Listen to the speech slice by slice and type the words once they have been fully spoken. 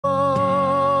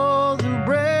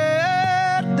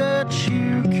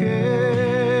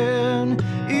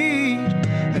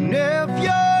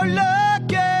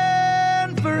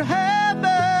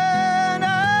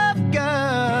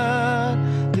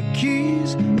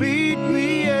Meet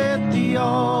me at the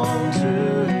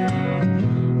altar.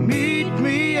 Meet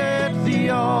me at the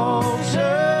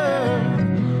altar.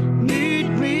 Meet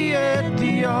me at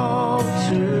the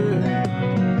altar.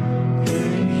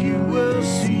 And you will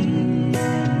see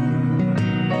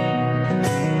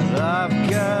I've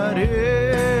got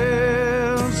answers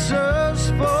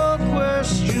for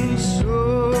questions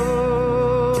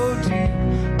so deep.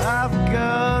 I've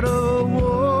got a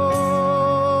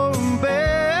warm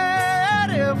bed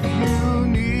if you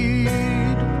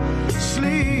need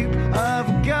sleep.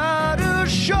 I've got a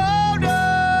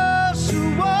shoulder, so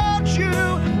won't you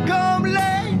come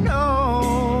lean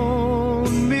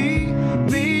on me?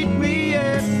 Meet me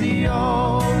at the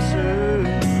altar.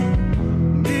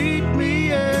 Meet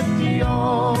me at the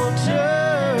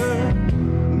altar.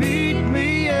 Meet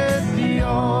me at the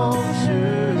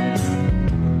altar.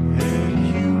 And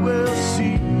you will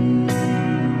see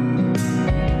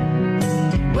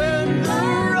when the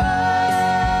road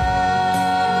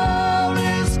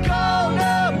is called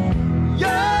up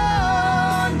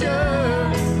yonder.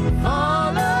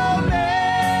 Follow me.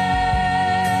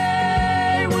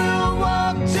 We'll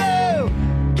walk together.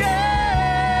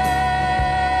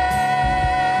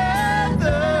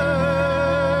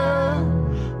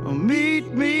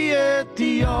 Meet me at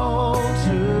the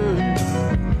altar.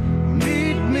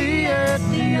 Meet me at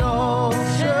the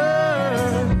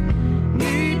altar.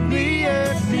 Meet me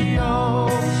at the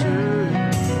altar.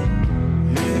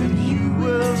 And you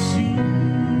will see.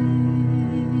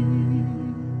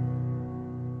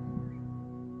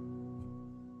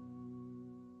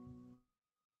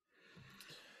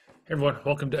 Hey everyone,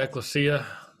 welcome to Ecclesia,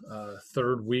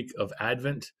 third week of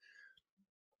Advent.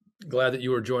 Glad that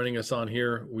you are joining us on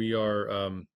here. We are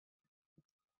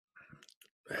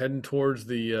heading towards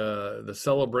the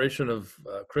celebration of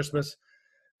Christmas,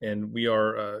 and we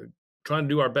are trying to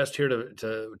do our best here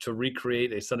to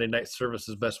recreate a Sunday night service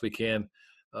as best we can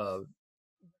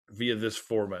via this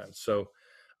format. So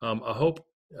I hope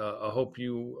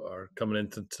you are coming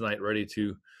into tonight ready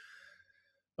to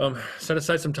set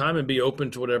aside some time and be open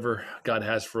to whatever God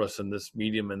has for us in this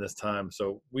medium and this time.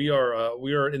 So we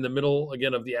are in the middle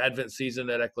again of the Advent season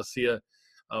at Ecclesia.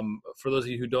 For those of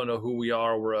you who don't know who we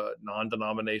are, we're a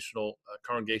non-denominational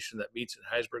congregation that meets in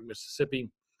Hattiesburg,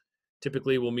 Mississippi.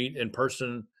 Typically, we'll meet in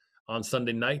person on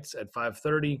Sunday nights at 5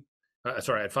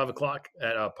 o'clock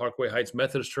at Parkway Heights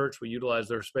Methodist Church. We utilize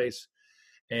their space,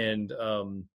 and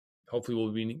hopefully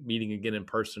we'll be meeting again in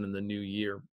person in the new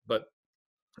year. But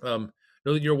know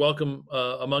that you're welcome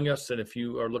among us, and if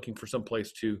you are looking for some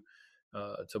place to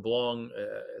belong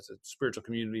as a spiritual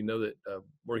community, know that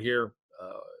we're here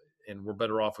and we're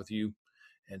better off with you.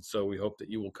 And so we hope that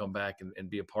you will come back and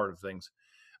be a part of things.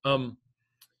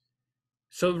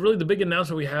 So really the big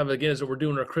announcement we have, again, is that we're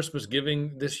doing our Christmas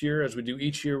giving this year, as we do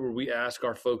each year, where we ask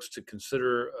our folks to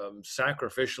consider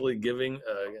sacrificially giving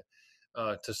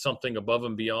to something above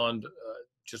and beyond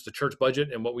just the church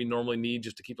budget and what we normally need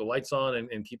just to keep the lights on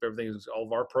and keep everything, all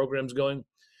of our programs going.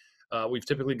 We've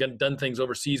typically done things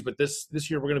overseas, but this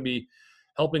year we're going to be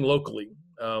helping locally.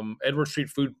 Edward Street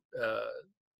Food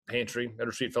Pantry,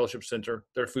 Edward Street Fellowship Center,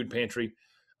 their food pantry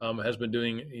has been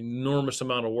doing enormous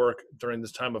amount of work during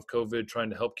this time of COVID, trying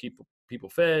to help keep people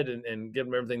fed and give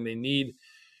them everything they need.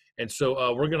 And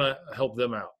so we're going to help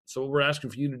them out. So what we're asking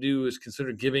for you to do is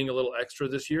consider giving a little extra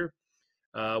this year.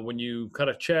 When you cut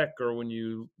a check or when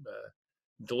you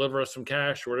deliver us some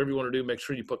cash or whatever you want to do, make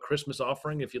sure you put Christmas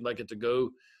offering if you'd like it to go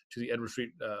to the Edward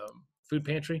Street Food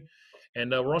Pantry.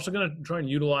 And we're also going to try and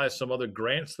utilize some other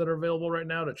grants that are available right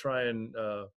now to try and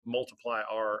multiply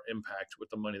our impact with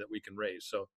the money that we can raise.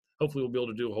 So hopefully we'll be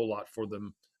able to do a whole lot for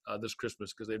them this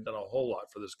Christmas, because they've done a whole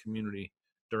lot for this community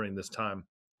during this time.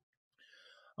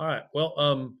 All right. Well,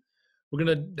 we're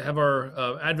going to have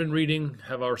our Advent reading,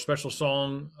 have our special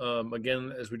song,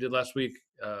 again, as we did last week.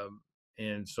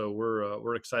 And so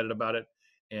we're excited about it.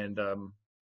 And all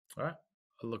right,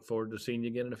 I look forward to seeing you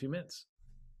again in a few minutes.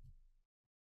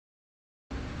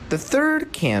 The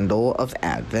third candle of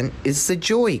Advent is the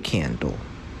joy candle.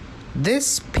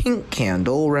 This pink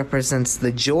candle represents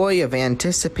the joy of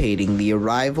anticipating the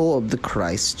arrival of the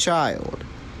Christ child.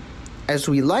 As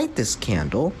we light this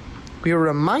candle, we are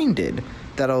reminded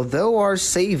that although our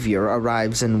Savior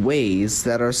arrives in ways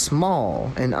that are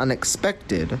small and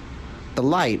unexpected, the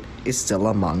light is still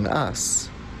among us.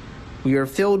 We are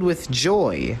filled with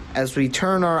joy as we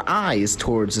turn our eyes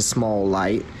towards a small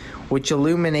light which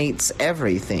illuminates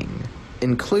everything,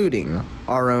 including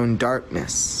our own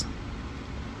darkness.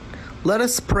 Let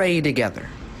us pray together.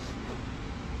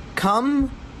 Come,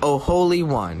 O Holy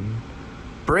One,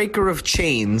 breaker of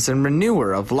chains and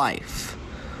renewer of life.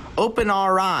 Open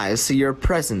our eyes to your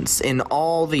presence in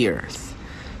all the earth.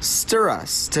 Stir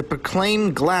us to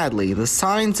proclaim gladly the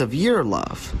signs of your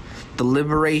love, the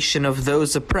liberation of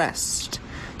those oppressed,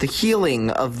 the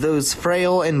healing of those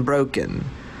frail and broken,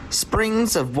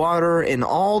 springs of water in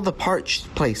all the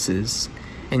parched places,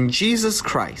 and Jesus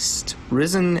Christ,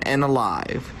 risen and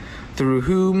alive, through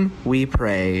whom we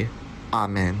pray.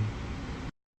 Amen.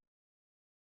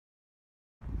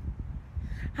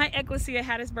 Hi, Ecclesia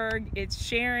Hattiesburg. It's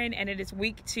Sharon, and it is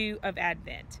week 2 of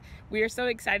Advent. We are so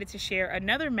excited to share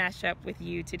another mashup with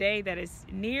you today that is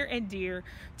near and dear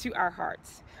to our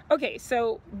hearts. Okay,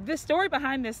 so the story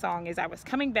behind this song is I was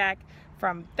coming back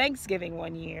from Thanksgiving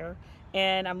one year,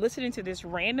 and I'm listening to this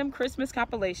random Christmas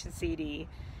compilation CD,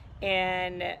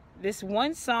 and this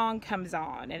one song comes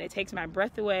on, and it takes my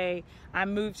breath away.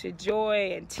 I'm moved to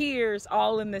joy and tears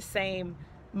all in the same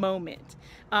moment.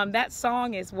 That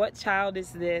song is What Child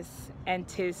Is This? And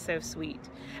 'Tis So Sweet.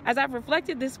 As I've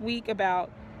reflected this week about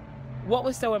what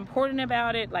was so important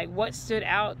about it, like what stood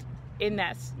out in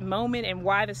that moment and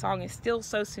why the song is still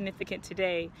so significant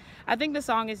today, I think the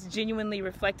song is genuinely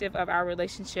reflective of our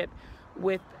relationship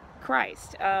with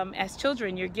Christ. As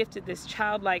children, you're gifted this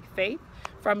childlike faith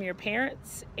from your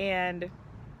parents, and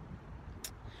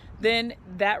then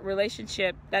that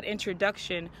relationship, that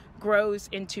introduction, grows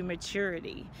into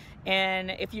maturity. And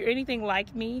if you're anything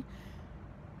like me,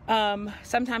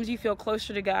 sometimes you feel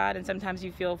closer to God and sometimes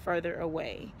you feel further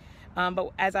away.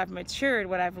 But as I've matured,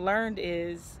 what I've learned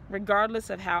is, regardless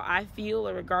of how I feel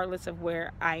or regardless of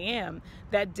where I am,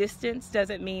 that distance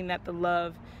doesn't mean that the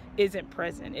love isn't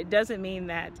present. It doesn't mean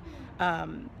that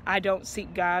I don't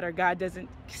seek God or God doesn't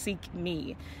seek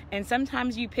me. And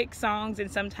sometimes you pick songs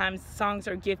and sometimes songs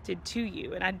are gifted to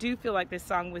you. And I do feel like this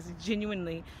song was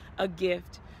genuinely a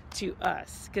gift to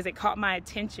us because it caught my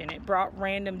attention. It brought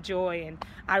random joy. And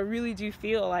I really do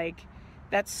feel like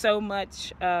that's so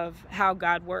much of how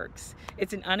God works.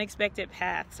 It's an unexpected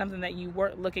path, something that you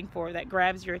weren't looking for, that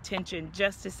grabs your attention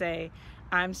just to say,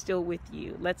 I'm still with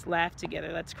you. Let's laugh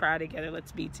together. Let's cry together.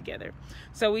 Let's be together.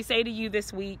 So we say to you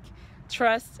this week,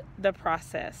 trust the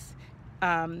process.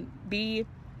 Be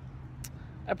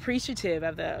appreciative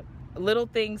of the little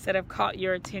things that have caught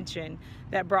your attention,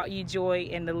 that brought you joy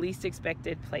in the least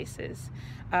expected places.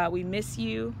 We miss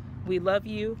you. We love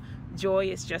you. Joy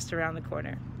is just around the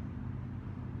corner.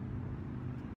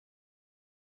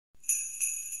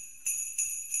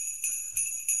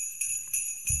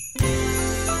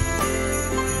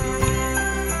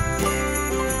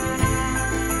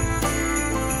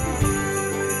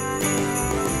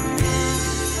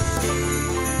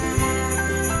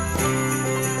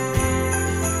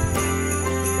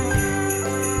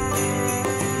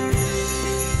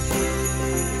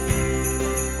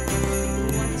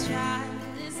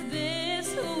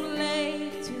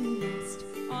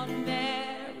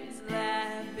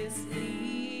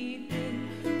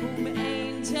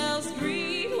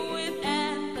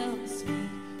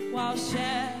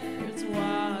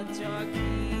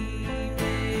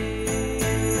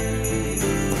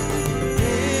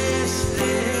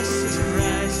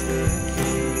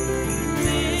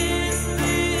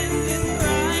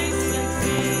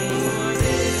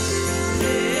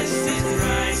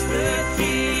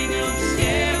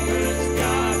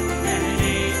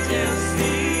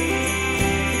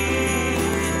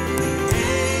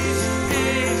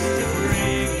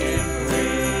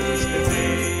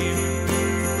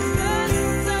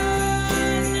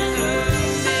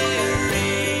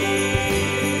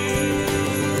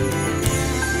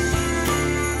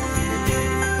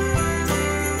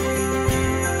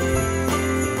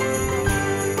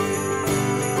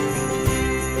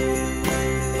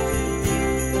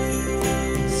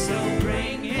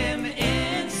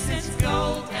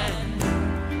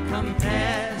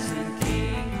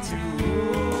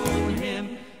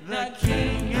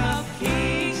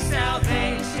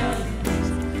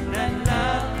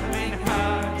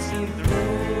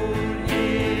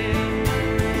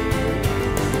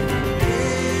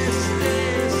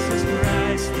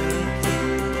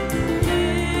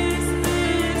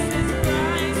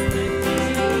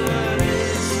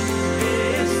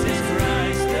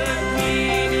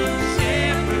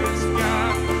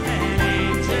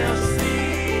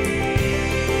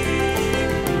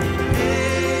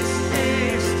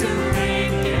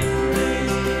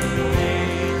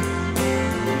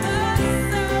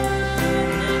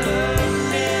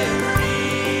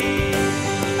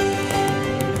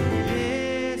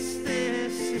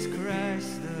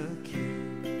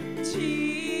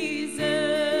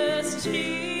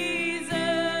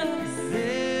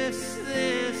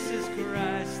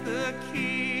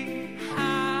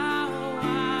 How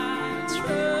I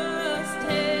trust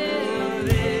Him.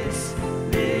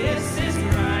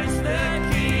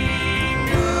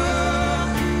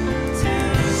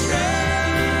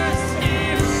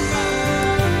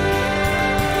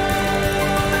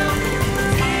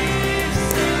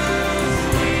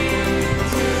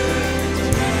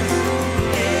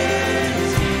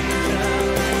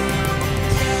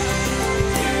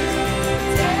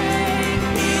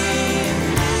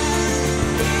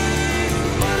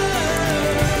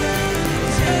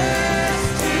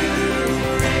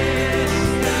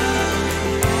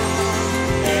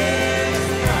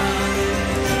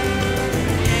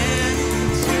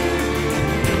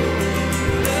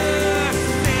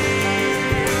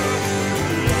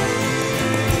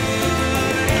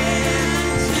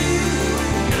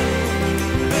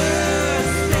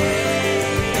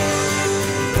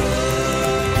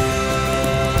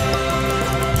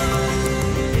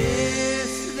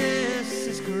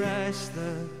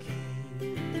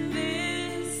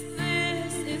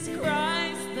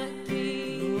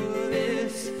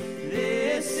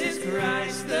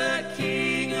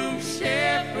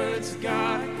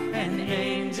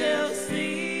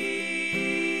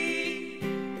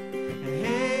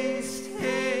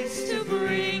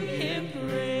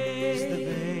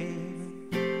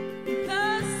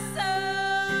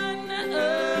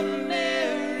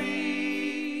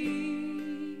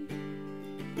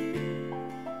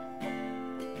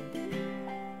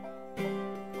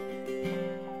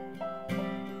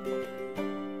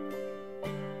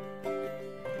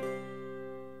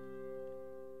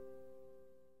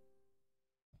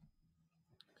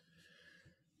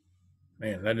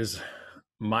 Man, that is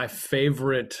my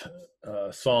favorite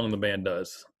song the band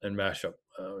does in mashup.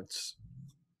 I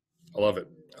love it.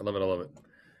 I love it. I love it.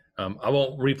 I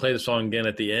won't replay the song again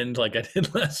at the end like I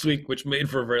did last week, which made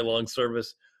for a very long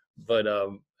service. But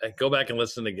go back and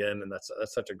listen again, and that's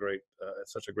such a great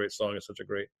song. It's such a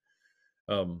great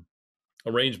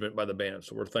arrangement by the band.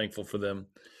 So we're thankful for them.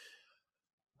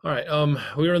 All right,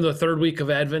 we are in the third week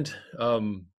of Advent.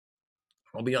 I'll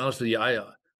be honest with you,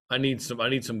 I need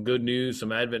some good news,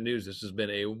 some Advent news. This has been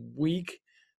a week,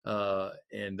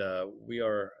 and our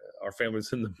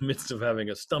family's in the midst of having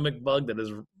a stomach bug that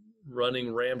is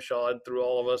running ramshod through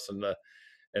all of us,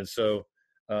 and so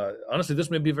honestly,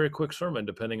 this may be a very quick sermon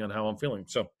depending on how I'm feeling.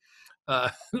 So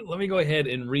let me go ahead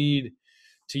and read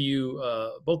to you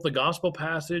both the gospel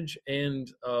passage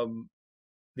and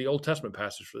the Old Testament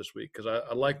passage for this week, because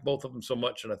I like both of them so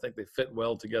much, and I think they fit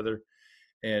well together.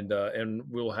 And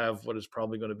we'll have what is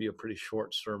probably going to be a pretty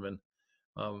short sermon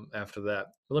after that.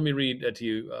 But let me read to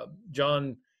you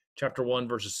John chapter 1,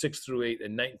 verses 6 through 8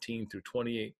 and 19 through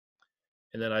 28.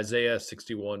 And then Isaiah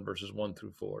 61, verses 1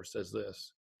 through 4 says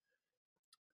this.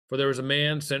 For there was a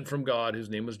man sent from God whose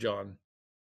name was John.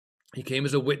 He came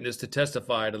as a witness to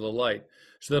testify to the light,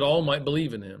 so that all might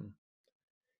believe in him.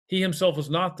 He himself was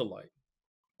not the light,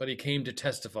 but he came to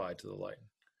testify to the light.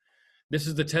 This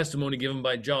is the testimony given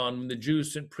by John when the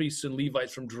Jews sent priests and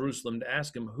Levites from Jerusalem to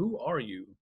ask him, "Who are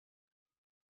you?"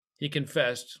 He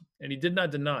confessed, and he did not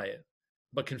deny it,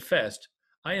 but confessed,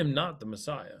 "I am not the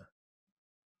Messiah."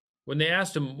 When they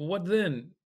asked him, "What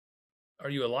then? Are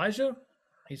you Elijah?"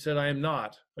 He said, "I am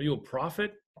not." "Are you a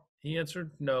prophet?" He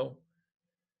answered, "No."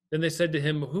 Then they said to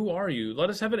him, "Who are you? Let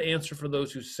us have an answer for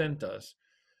those who sent us.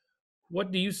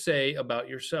 What do you say about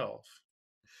yourself?"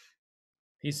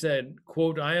 He said,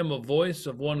 quote, "I am a voice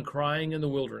of one crying in the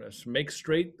wilderness, make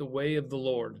straight the way of the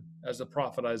Lord, as the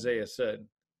prophet Isaiah said."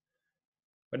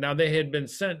 But now they had been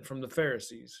sent from the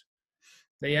Pharisees.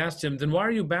 They asked him, "Then why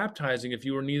are you baptizing if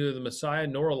you are neither the Messiah,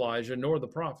 nor Elijah, nor the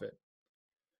prophet?"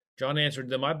 John answered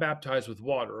them, "I baptize with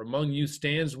water. Among you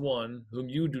stands one whom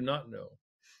you do not know,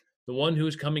 the one who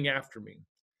is coming after me.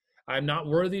 I am not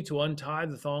worthy to untie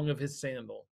the thong of his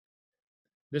sandal."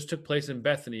 This took place in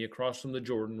Bethany, across from the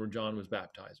Jordan, where John was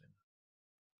baptizing.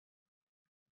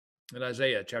 In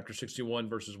Isaiah chapter 61,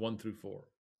 verses 1 through 4,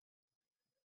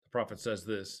 the prophet says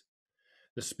this,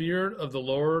 "The Spirit of the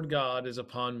Lord God is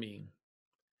upon me,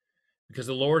 because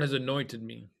the Lord has anointed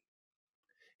me.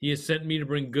 He has sent me to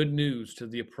bring good news to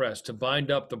the oppressed, to bind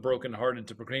up the brokenhearted,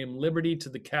 to proclaim liberty to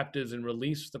the captives and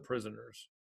release the prisoners,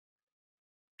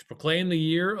 to proclaim the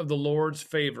year of the Lord's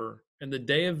favor and the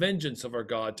day of vengeance of our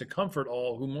God, to comfort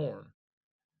all who mourn,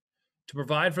 to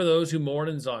provide for those who mourn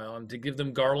in Zion, to give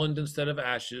them garland instead of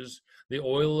ashes, the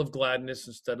oil of gladness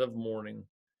instead of mourning,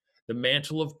 the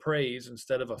mantle of praise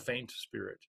instead of a faint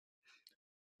spirit.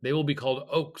 They will be called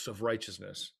oaks of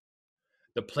righteousness,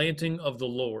 the planting of the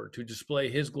Lord, to display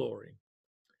his glory.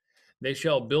 They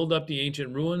shall build up the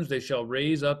ancient ruins. They shall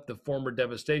raise up the former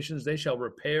devastations. They shall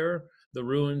repair the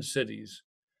ruined cities,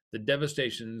 the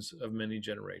devastations of many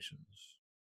generations."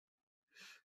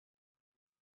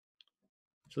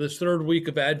 So this third week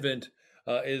of Advent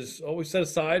is always set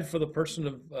aside for the person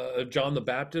of John the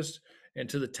Baptist and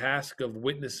to the task of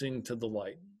witnessing to the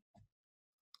light.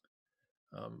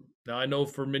 Now, I know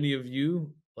for many of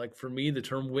you, like for me, the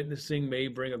term witnessing may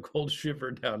bring a cold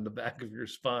shiver down the back of your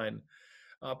spine.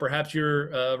 Perhaps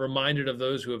you're reminded of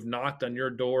those who have knocked on your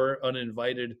door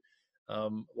uninvited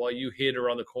while you hid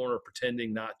around the corner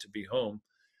pretending not to be home.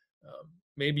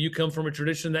 Maybe you come from a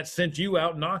tradition that sent you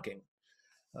out knocking.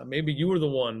 Maybe you were the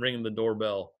one ringing the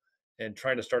doorbell and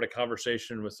trying to start a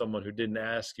conversation with someone who didn't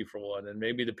ask you for one. And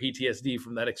maybe the PTSD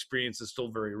from that experience is still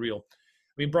very real.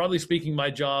 I mean, broadly speaking, my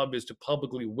job is to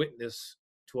publicly witness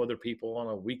to other people on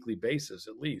a weekly basis,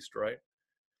 at least, right?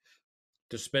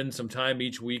 To spend some time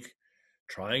each week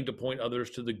trying to point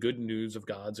others to the good news of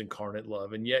God's incarnate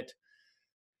love. And yet,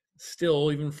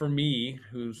 still, even for me,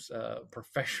 who's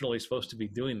professionally supposed to be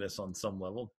doing this on some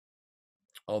level,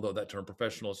 although that term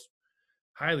professional is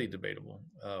highly debatable,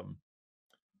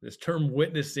 this term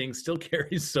witnessing still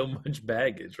carries so much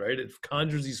baggage, right? It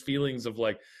conjures these feelings of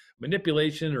like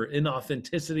manipulation or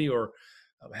inauthenticity, or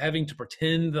having to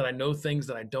pretend that I know things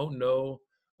that I don't know,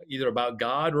 either about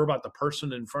God or about the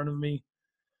person in front of me.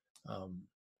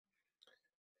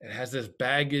 It has this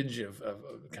baggage of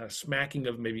kind of smacking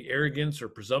of maybe arrogance or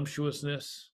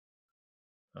presumptuousness,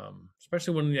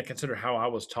 especially when I consider how I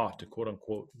was taught to quote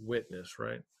unquote witness,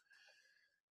 right?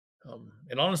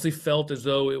 It honestly felt as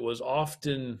though it was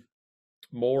often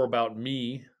more about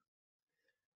me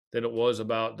than it was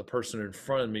about the person in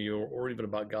front of me, or even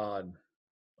about God,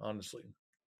 honestly.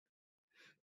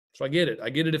 So I get it. I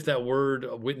get it if that word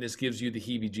witness gives you the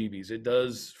heebie-jeebies. It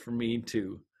does for me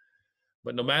too.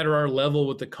 But no matter our level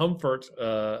with the comfort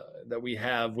that we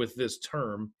have with this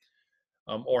term,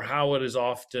 or how it is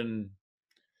often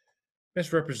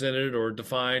misrepresented or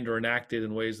defined or enacted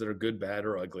in ways that are good, bad,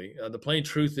 or ugly, the plain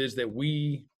truth is that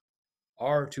we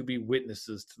are to be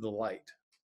witnesses to the light.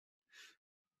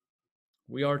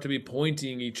 We are to be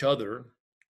pointing each other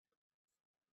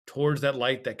towards that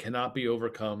light that cannot be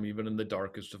overcome even in the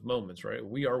darkest of moments, right?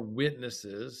 We are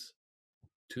witnesses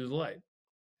to the light.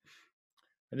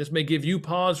 And this may give you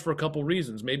pause for a couple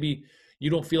reasons. Maybe you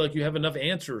don't feel like you have enough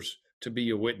answers to be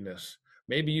a witness.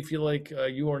 Maybe you feel like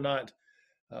you are not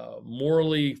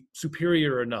morally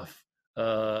superior enough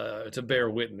to bear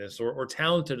witness, or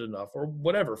talented enough, or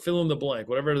whatever, fill in the blank,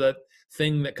 whatever that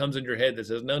thing that comes in your head that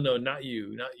says, no, not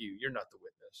you, you're not the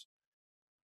witness.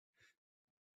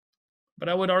 But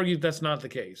I would argue that's not the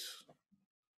case.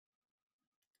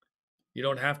 You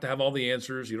don't have to have all the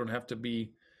answers. You don't have to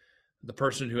be the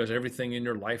person who has everything in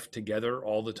your life together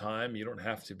all the time. You don't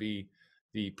have to be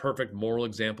the perfect moral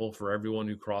example for everyone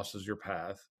who crosses your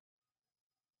path.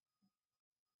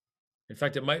 In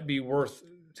fact, it might be worth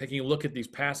taking a look at these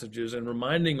passages and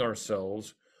reminding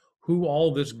ourselves who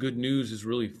all this good news is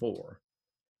really for.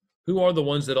 Who are the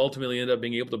ones that ultimately end up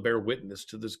being able to bear witness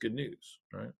to this good news,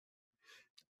 right?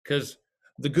 Because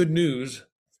the good news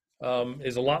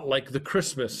is a lot like the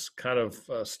Christmas kind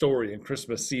of story and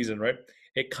Christmas season, right?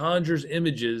 It conjures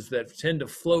images that tend to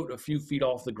float a few feet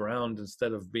off the ground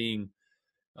instead of being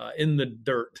in the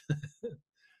dirt,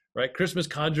 right? Christmas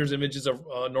conjures images of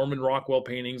Norman Rockwell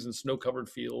paintings and snow-covered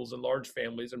fields and large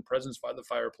families and presents by the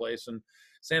fireplace and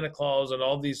Santa Claus and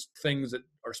all these things that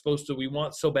are supposed to, we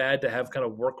want so bad to have kind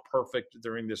of work perfect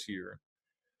during this year.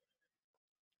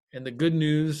 And the good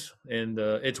news and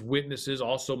its witnesses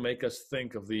also make us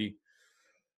think of the,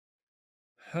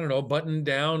 buttoned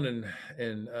down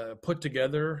and put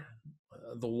together,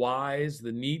 the wise,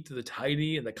 the neat, the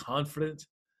tidy, and the confident,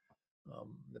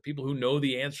 the people who know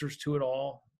the answers to it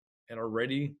all and are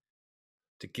ready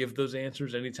to give those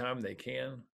answers anytime they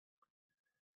can.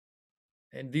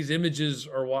 And these images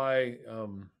are why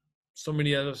so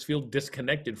many of us feel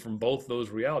disconnected from both those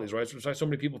realities, right? So that's why so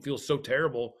many people feel so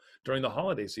terrible during the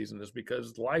holiday season, is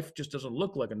because life just doesn't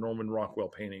look like a Norman Rockwell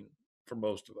painting for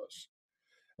most of us.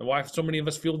 And why so many of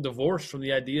us feel divorced from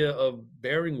the idea of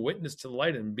bearing witness to the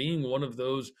light and being one of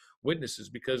those witnesses,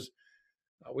 because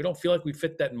we don't feel like we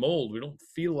fit that mold. We don't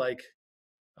feel like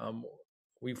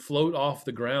we float off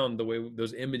the ground the way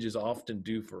those images often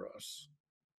do for us.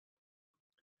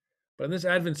 But in this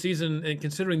Advent season, and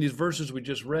considering these verses we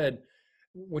just read,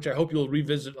 which I hope you'll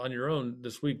revisit on your own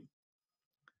this week,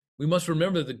 we must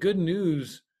remember that the good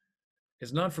news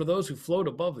is not for those who float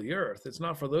above the earth. It's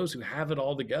not for those who have it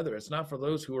all together. It's not for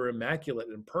those who are immaculate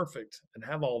and perfect and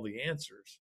have all the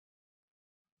answers.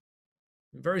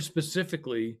 And very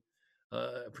specifically,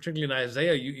 particularly in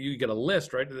Isaiah, you get a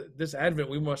list, right? This Advent,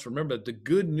 we must remember that the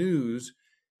good news,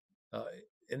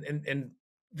 and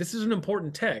this is an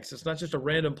important text. It's not just a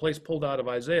random place pulled out of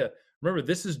Isaiah. Remember,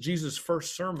 this is Jesus'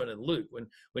 first sermon in Luke.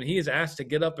 When he is asked to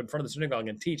get up in front of the synagogue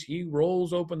and teach, he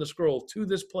rolls open the scroll to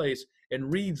this place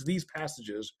and reads these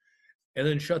passages and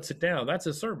then shuts it down. That's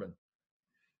a sermon.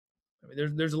 I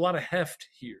mean, there's a lot of heft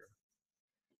here.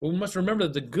 But we must remember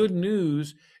that the good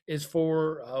news is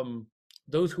for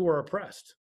those who are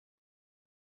oppressed,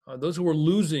 those who are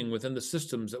losing within the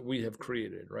systems that we have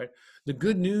created, right? The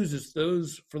good news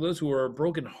is for those who are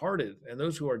brokenhearted and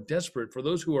those who are desperate, for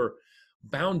those who are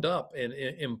bound up and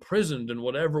imprisoned in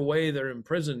whatever way they're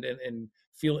imprisoned and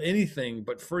feel anything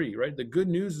but free, right? The good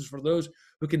news is for those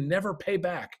who can never pay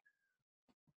back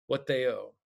what they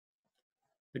owe.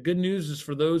 The good news is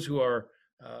for those who are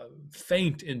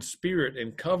faint in spirit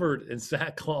and covered in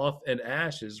sackcloth and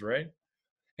ashes, right?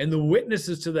 And the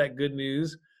witnesses to that good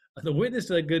news, the witness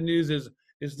to that good news is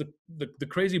the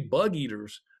crazy bug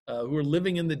eaters who are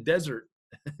living in the desert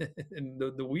and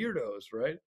the weirdos,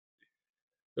 right?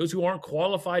 Those who aren't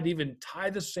qualified to even tie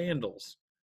the sandals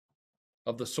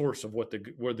of the source of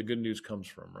where the good news comes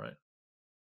from, right?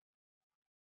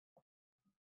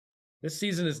 This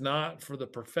season is not for the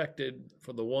perfected,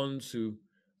 for the ones who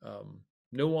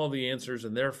know all the answers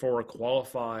and therefore are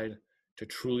qualified to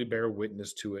truly bear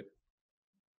witness to it.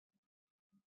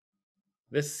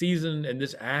 This season and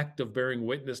this act of bearing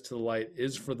witness to the light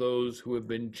is for those who have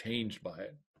been changed by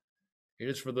it. It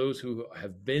is for those who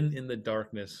have been in the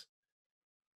darkness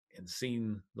and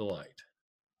seen the light.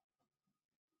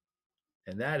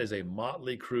 And that is a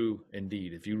motley crew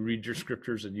indeed. If you read your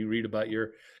scriptures and you read about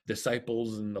your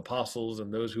disciples and apostles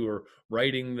and those who are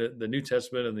writing the New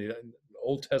Testament and the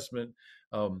Old Testament,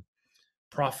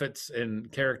 prophets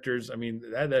and characters. I mean,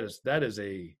 that is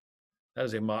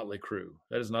a motley crew.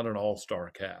 That is not an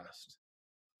all-star cast.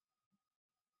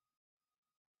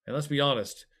 And let's be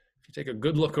honest, if you take a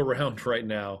good look around right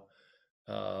now,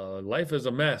 life is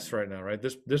a mess right now, right?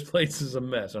 This place is a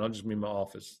mess, and I just mean my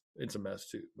office. It's a mess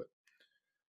too.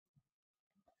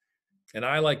 And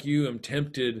I, like you, am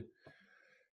tempted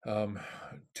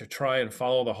to try and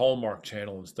follow the Hallmark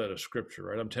Channel instead of Scripture,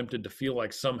 right? I'm tempted to feel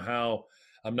like somehow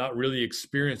I'm not really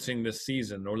experiencing this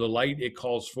season or the light it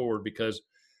calls forward, because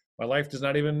my life does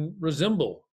not even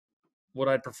resemble what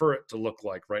I'd prefer it to look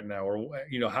like right now, or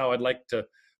how I'd like to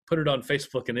put it on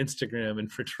Facebook and Instagram and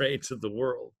portray it to the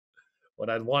world. What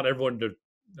I'd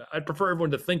prefer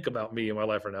everyone to think about me in my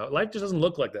life right now. Life just doesn't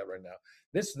look like that right now.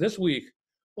 This week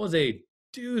was a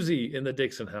doozy in the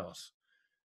Dixon house.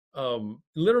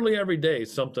 Literally every day,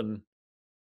 something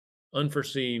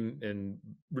unforeseen and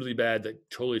really bad that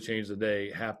totally changed the day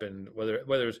happened.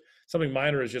 Whether it's something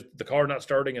minor as just the car not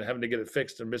starting and having to get it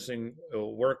fixed and missing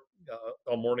work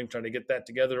all morning trying to get that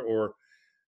together, or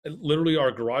literally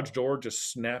our garage door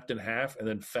just snapped in half and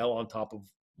then fell on top of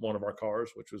one of our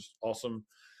cars, which was awesome.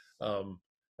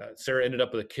 Sarah ended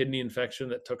up with a kidney infection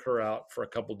that took her out for a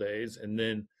couple days, and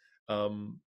then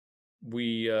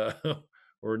we're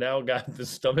now got the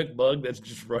stomach bug that's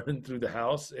just running through the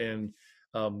house, and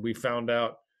we found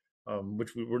out,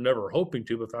 which we were never hoping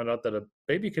to, but found out that a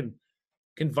baby can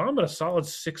vomit a solid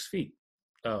 6 feet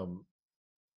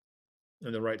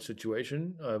in the right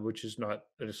situation, which is not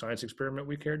a science experiment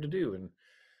we cared to do, and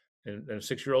a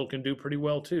 6-year-old can do pretty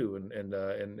well too, and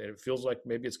it feels like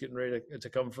maybe it's getting ready to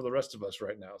come for the rest of us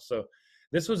right now. So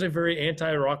this was a very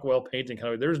anti-Rockwell painting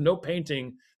kind of. There's no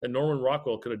painting that Norman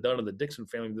Rockwell could have done of the Dixon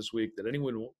family this week that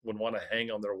anyone would want to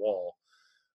hang on their wall,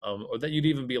 or that you'd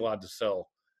even be allowed to sell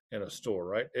in a store,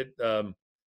 right?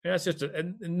 That's just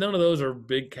and none of those are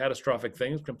big catastrophic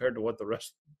things compared to what the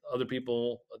rest other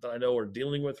people that I know are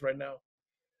dealing with right now.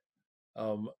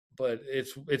 But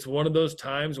it's one of those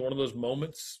times, one of those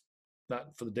moments,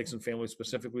 not for the Dixon family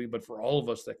specifically, but for all of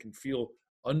us, that can feel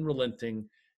unrelenting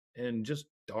and just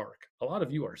dark. A lot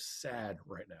of you are sad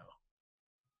right now,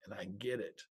 and I get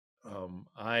it.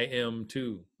 I am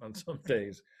too on some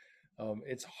days.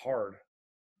 It's hard.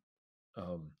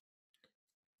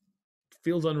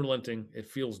 Feels unrelenting. It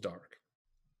feels dark.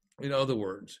 In other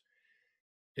words,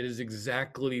 it is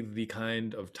exactly the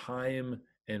kind of time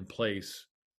and place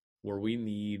where we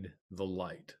need the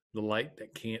light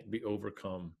that can't be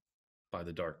overcome by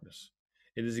the darkness.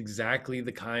 It is exactly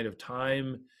the kind of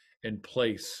time and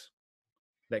place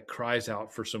that cries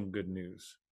out for some good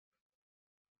news.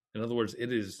 In other words,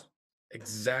 it is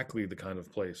exactly the kind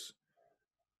of place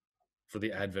for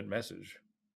the Advent message.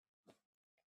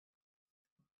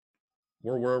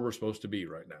 We're where we're supposed to be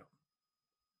right now.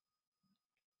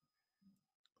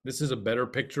 This is a better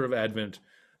picture of Advent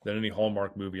than any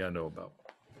Hallmark movie I know about.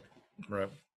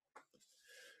 Right.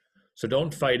 So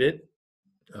don't fight it.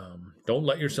 Don't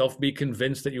let yourself be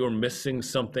convinced that you are missing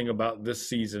something about this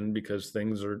season because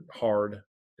things are hard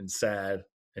and sad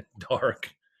and dark.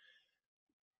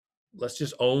 Let's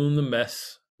just own the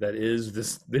mess that is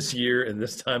this year and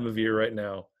this time of year right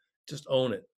now. Just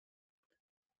own it.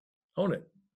 Own it.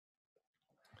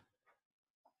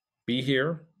 Be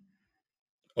here.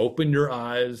 Open your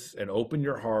eyes and open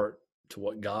your heart to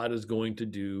what God is going to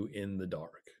do in the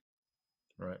dark.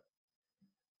 Right.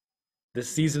 This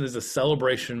season is a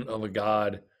celebration of a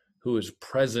God who is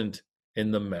present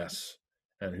in the mess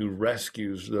and who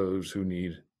rescues those who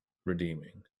need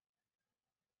redeeming.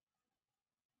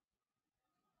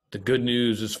 The good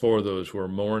news is for those who are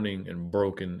mourning and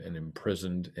broken and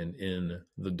imprisoned and in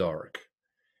the dark.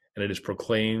 And it is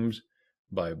proclaimed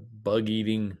by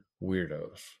bug-eating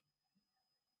weirdos.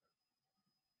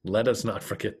 Let us not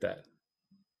forget that.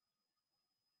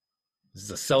 This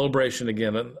is a celebration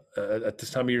again at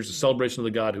this time of year. It's a celebration of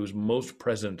the God who is most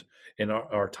present in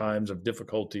our times of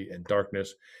difficulty and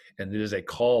darkness. And it is a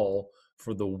call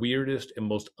for the weirdest and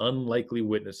most unlikely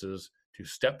witnesses to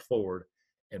step forward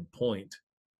and point,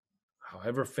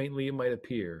 however faintly it might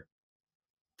appear,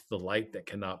 to the light that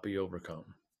cannot be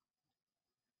overcome.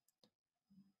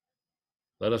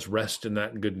 Let us rest in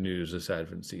that good news this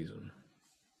Advent season.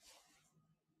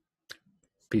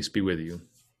 Peace be with you.